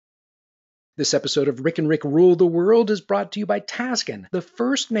This episode of Rick and Rick Rule the World is brought to you by Taskin, the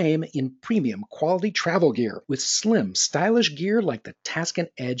first name in premium quality travel gear, with slim, stylish gear like the Taskin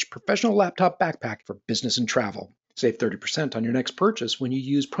Edge professional laptop backpack for business and travel. Save 30% on your next purchase when you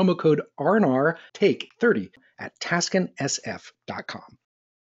use promo code RNR Take 30 at TaskinSF.com.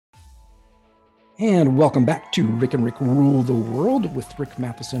 And welcome back to Rick and Rick Rule the World with Rick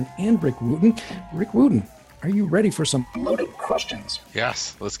Matheson and Rick Wooten. Rick Wooten, are you ready for some loaded questions?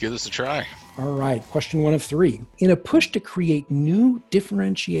 Yes, let's give this a try. All right, question 1 of 3. In a push to create new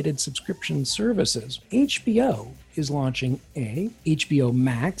differentiated subscription services, HBO is launching A, HBO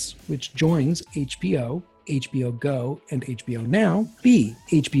Max, which joins HBO, HBO Go, and HBO Now. B,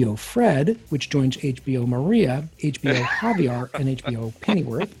 HBO Fred, which joins HBO Maria, HBO Javier, and HBO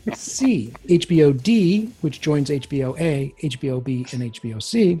Pennyworth. C, HBO D, which joins HBO A, HBO B, and HBO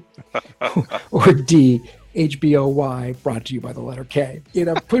C. Or D, HBO Y, brought to you by the letter K. In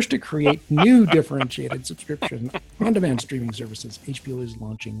a push to create new differentiated subscription on-demand streaming services, HBO is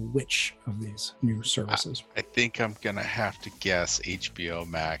launching which of these new services? I think I'm going to have to guess HBO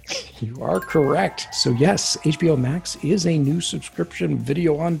Max. You are correct. So yes, HBO Max is a new subscription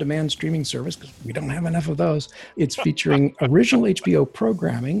video on-demand streaming service because we don't have enough of those. It's featuring original HBO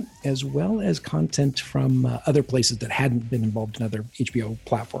programming as well as content from other places that hadn't been involved in other HBO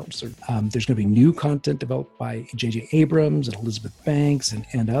platforms. So, there's going to be new content developed by J.J. Abrams and Elizabeth Banks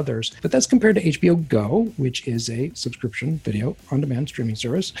and others. But that's compared to HBO Go, which is a subscription video on-demand streaming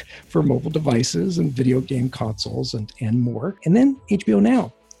service for mobile devices and video game consoles and more. And then HBO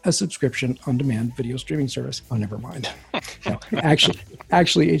Now, a subscription on-demand video streaming service. Oh, never mind. No, actually,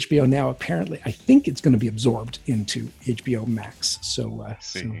 HBO Now, apparently, I think it's going to be absorbed into HBO Max. So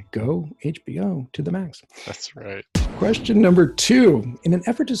go HBO to the max. That's right. Question number 2. In an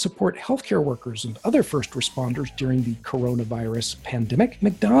effort to support healthcare workers and other first responders during the coronavirus pandemic,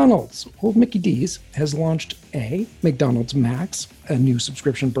 McDonald's, Old Mickey D's, has launched A, McDonald's Max, a new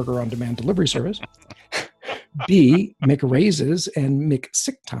subscription burger on-demand delivery service. B, McRaises and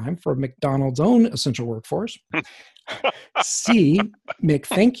McSickTime for McDonald's own essential workforce. C,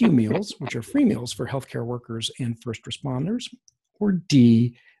 McThankYou meals, which are free meals for healthcare workers and first responders. Or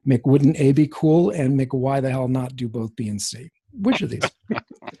D, McWouldn't A be cool and McWhy the hell not do both B and C? Which of these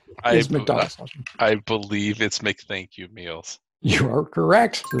is McDonald's? I believe it's McThankYou meals. You are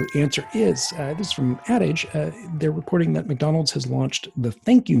correct. So the answer is, this is from Ad Age. They're reporting that McDonald's has launched the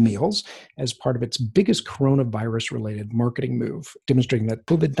Thank You meals as part of its biggest coronavirus-related marketing move, demonstrating that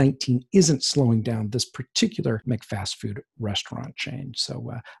COVID-19 isn't slowing down this particular McFast food restaurant chain.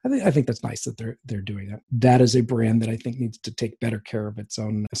 So I think that's nice that they're doing that. That is a brand that I think needs to take better care of its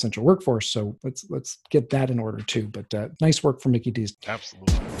own essential workforce. So let's get that in order too. But nice work for Mickey D's.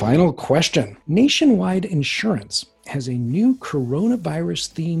 Absolutely. Final question. Nationwide Insurance has a new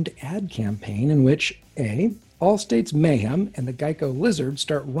coronavirus-themed ad campaign in which A, Allstate's Mayhem and the Geico Lizard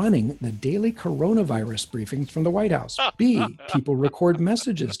start running the daily coronavirus briefings from the White House. B, people record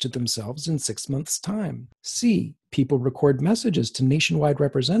messages to themselves in 6 months' time. C, people record messages to nationwide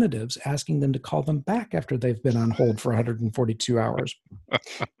representatives asking them to call them back after they've been on hold for 142 hours.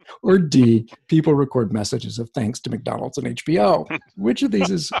 Or D, people record messages of thanks to McDonald's and HBO. Which of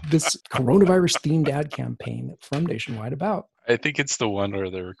these is this coronavirus-themed ad campaign from Nationwide about? I think it's the one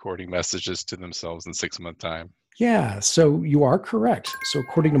where they're recording messages to themselves in 6 month time. Yeah, so you are correct. So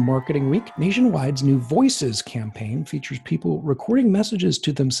according to Marketing Week, Nationwide's new Voices campaign features people recording messages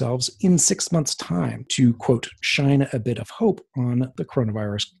to themselves in 6 months' time to, quote, shine a bit of hope on the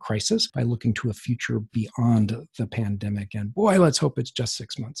coronavirus crisis by looking to a future beyond the pandemic. And boy, let's hope it's just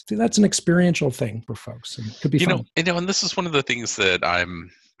 6 months. See, that's an experiential thing for folks, and it could be fun. And this is one of the things that I'm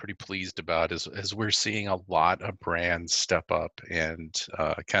pretty pleased about is we're seeing a lot of brands step up and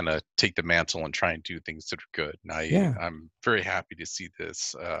kind of take the mantle and try and do things that are good. And I'm very happy to see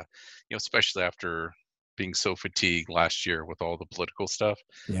this, especially after being so fatigued last year with all the political stuff.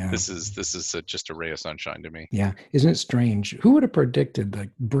 Yeah. This is just a ray of sunshine to me. Yeah. Isn't it strange? Who would have predicted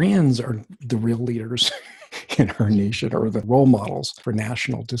that brands are the real leaders in our nation or the role models for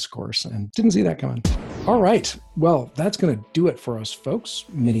national discourse? And didn't see that coming. All right. Well, that's going to do it for us, folks.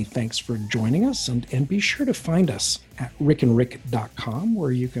 Many thanks for joining us. And be sure to find us at rickandrick.com,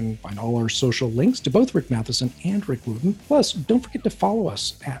 where you can find all our social links to both Rick Matheson and Rick Wooten. Plus, don't forget to follow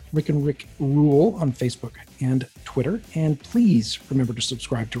us at Rick and Rick Rule on Facebook and Twitter. And please remember to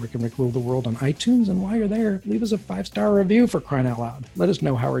subscribe to Rick and Rick Rule the World on iTunes. And while you're there, leave us a 5-star review, for crying out loud. Let us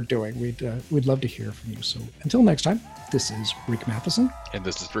know how we're doing. We'd love to hear from you. So until next time, this is Rick Matheson. And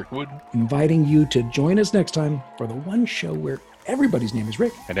this is Rick Wooten. Inviting you to join us next time for the one show where everybody's name is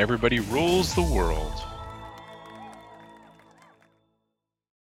Rick. And everybody rules the world.